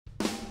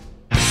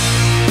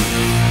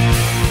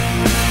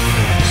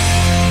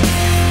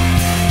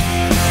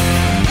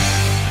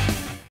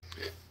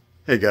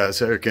Hey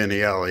guys, Eric in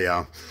the alley.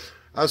 I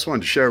just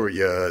wanted to share with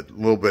you a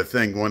little bit of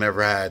thing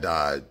whenever I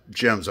had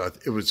Jim's.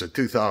 It was a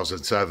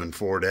 2007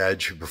 Ford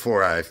Edge.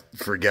 Before I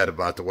forget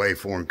about the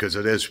waveform, because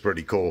it is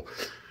pretty cool.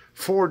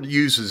 Ford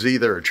uses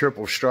either a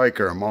triple strike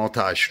or a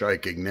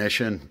multi-strike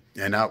ignition,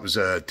 and that was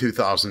a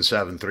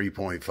 2007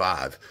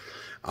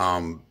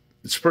 3.5.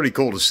 It's pretty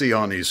cool to see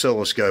on the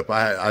oscilloscope.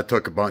 I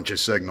took a bunch of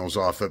signals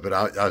off it, but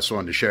I just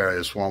wanted to share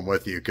this one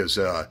with you because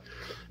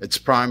it's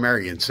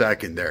primary and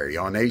secondary.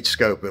 On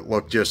H-scope, it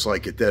looked just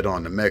like it did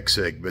on the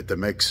MicSig, but the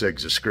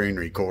MicSig's a screen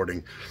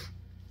recording.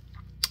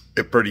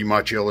 It pretty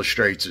much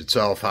illustrates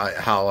itself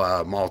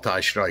how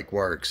multi-strike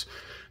works.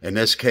 In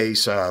this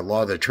case, a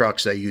lot of the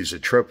trucks, they use a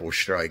triple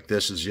strike.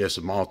 This is just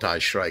a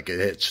multi-strike.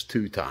 It hits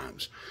 2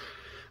 times.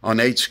 On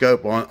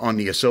H-scope, on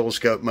the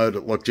oscilloscope mode,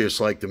 it looked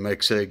just like the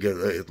MicSig.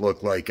 It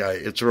looked like,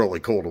 it's really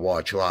cool to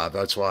watch live.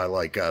 That's why I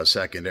like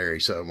secondary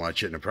so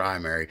much in the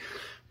primary.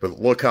 But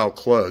look how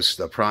close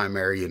the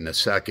primary and the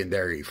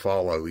secondary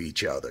follow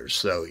each other.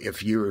 So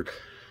if you're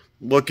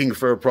looking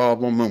for a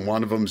problem and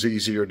one of them's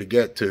easier to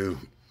get to,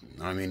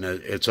 I mean,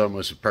 it's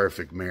almost a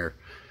perfect mirror.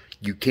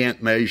 You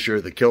can't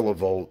measure the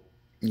kilovolt,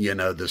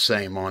 the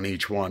same on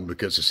each one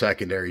because the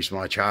secondary is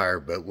much higher.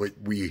 But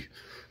you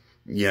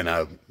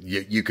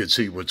could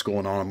see what's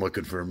going on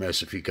looking for a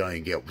miss if you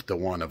can't get to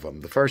one of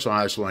them. The first one,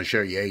 I just want to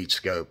show you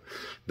H-scope,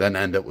 then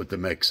end up with the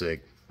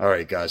MicSig. All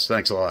right, guys,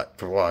 thanks a lot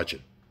for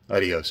watching.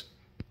 Adios.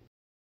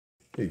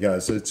 Hey,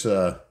 guys, it's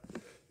the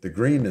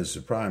green is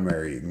the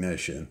primary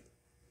ignition,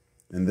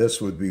 and this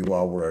would be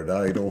while we're at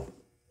idle.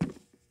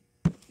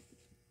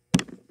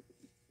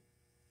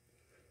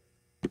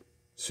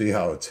 See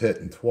how it's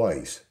hitting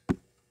twice.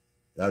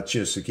 That's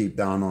just to keep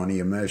down on the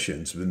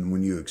emissions. But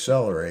when you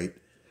accelerate,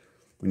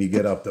 when you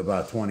get up to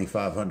about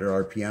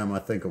 2,500 RPM, I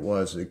think it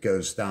was, it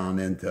goes down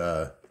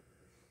into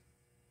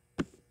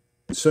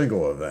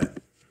single event.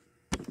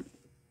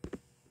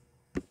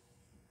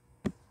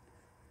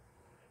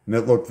 And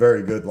it looked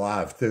very good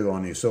live too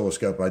on the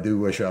oscilloscope. I do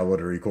wish I would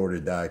have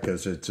recorded that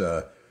because it's,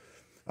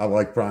 I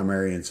like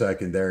primary and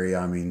secondary.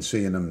 I mean,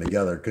 seeing them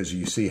together because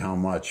you see how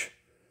much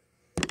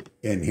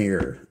in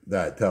here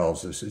that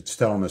tells us. It's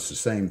telling us the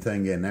same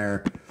thing in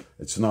there.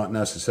 It's not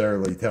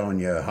necessarily telling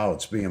you how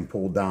it's being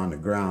pulled down the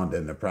ground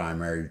in the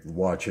primary,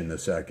 watching the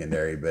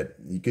secondary, but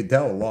you could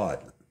tell a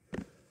lot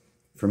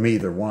from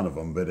either one of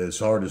them. But as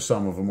hard as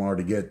some of them are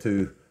to get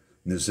to,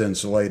 and as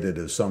insulated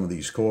as some of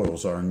these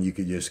coils are, and you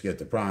could just get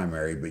the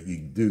primary, but you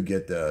do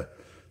get the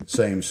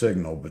same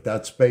signal. But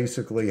that's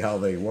basically how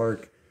they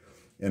work.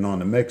 And on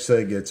the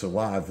MicSig, it's a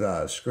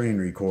live screen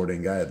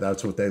recording.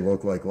 That's what they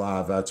look like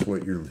live. That's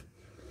what you're,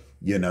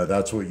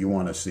 that's what you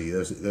want to see.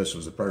 This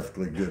was a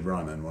perfectly good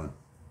running one.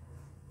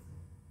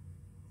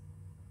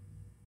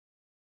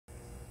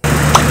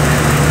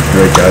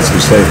 Great, guys,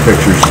 they say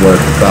pictures worth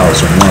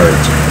 1,000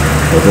 words.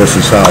 Well, this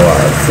is how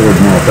Ford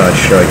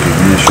multi-strike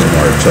ignition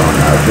works on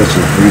that. This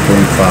is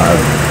 3.5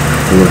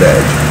 Ford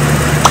Edge.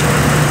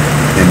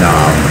 And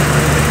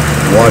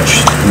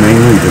watch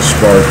mainly the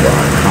spark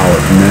line, how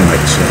it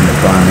mimics in the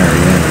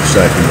primary and the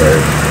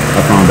secondary.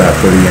 I found that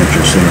pretty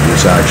interesting,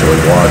 just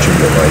actually watching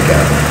it like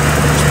that.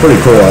 It's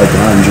pretty cool. I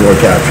enjoy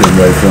capturing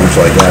waveforms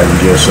like that and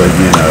just,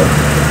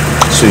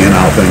 seeing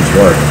how things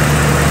work.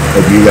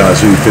 Hope you guys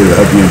do too.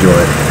 Hope you enjoy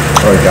it.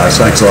 All right, guys,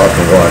 thanks a lot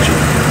for watching.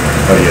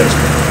 Adios.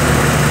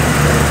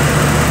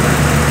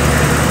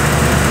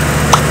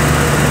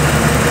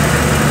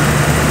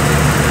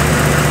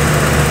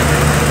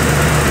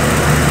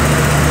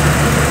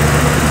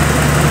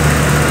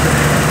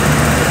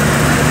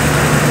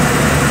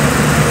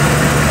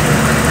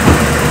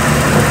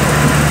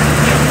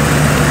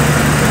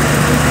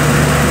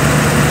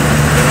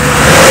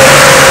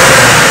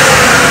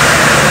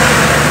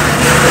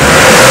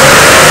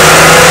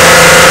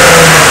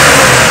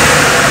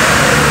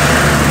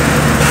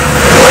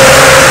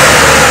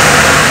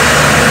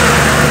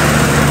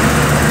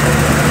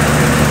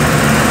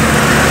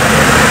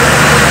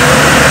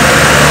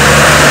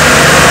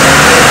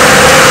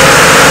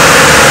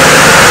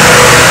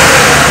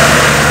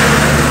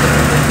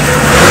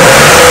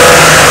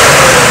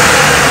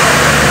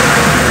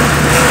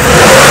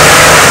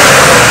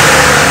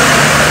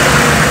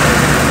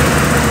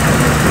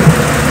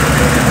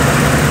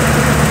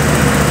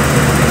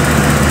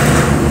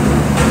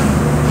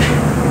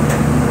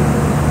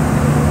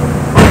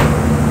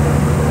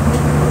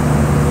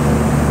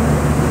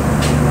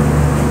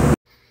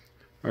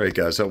 All right,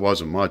 guys, that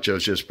wasn't much. It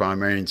was just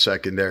primary and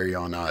secondary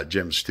on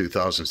Jim's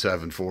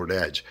 2007 Ford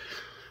Edge.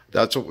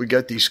 That's what we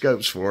get these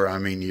scopes for. I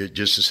mean,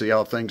 just to see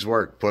how things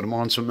work. Put them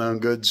on some known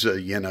goods,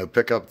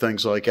 pick up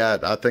things like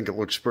that. I think it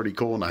looks pretty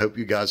cool, and I hope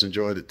you guys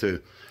enjoyed it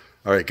too.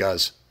 All right,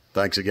 guys,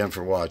 thanks again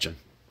for watching.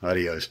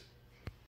 Adios.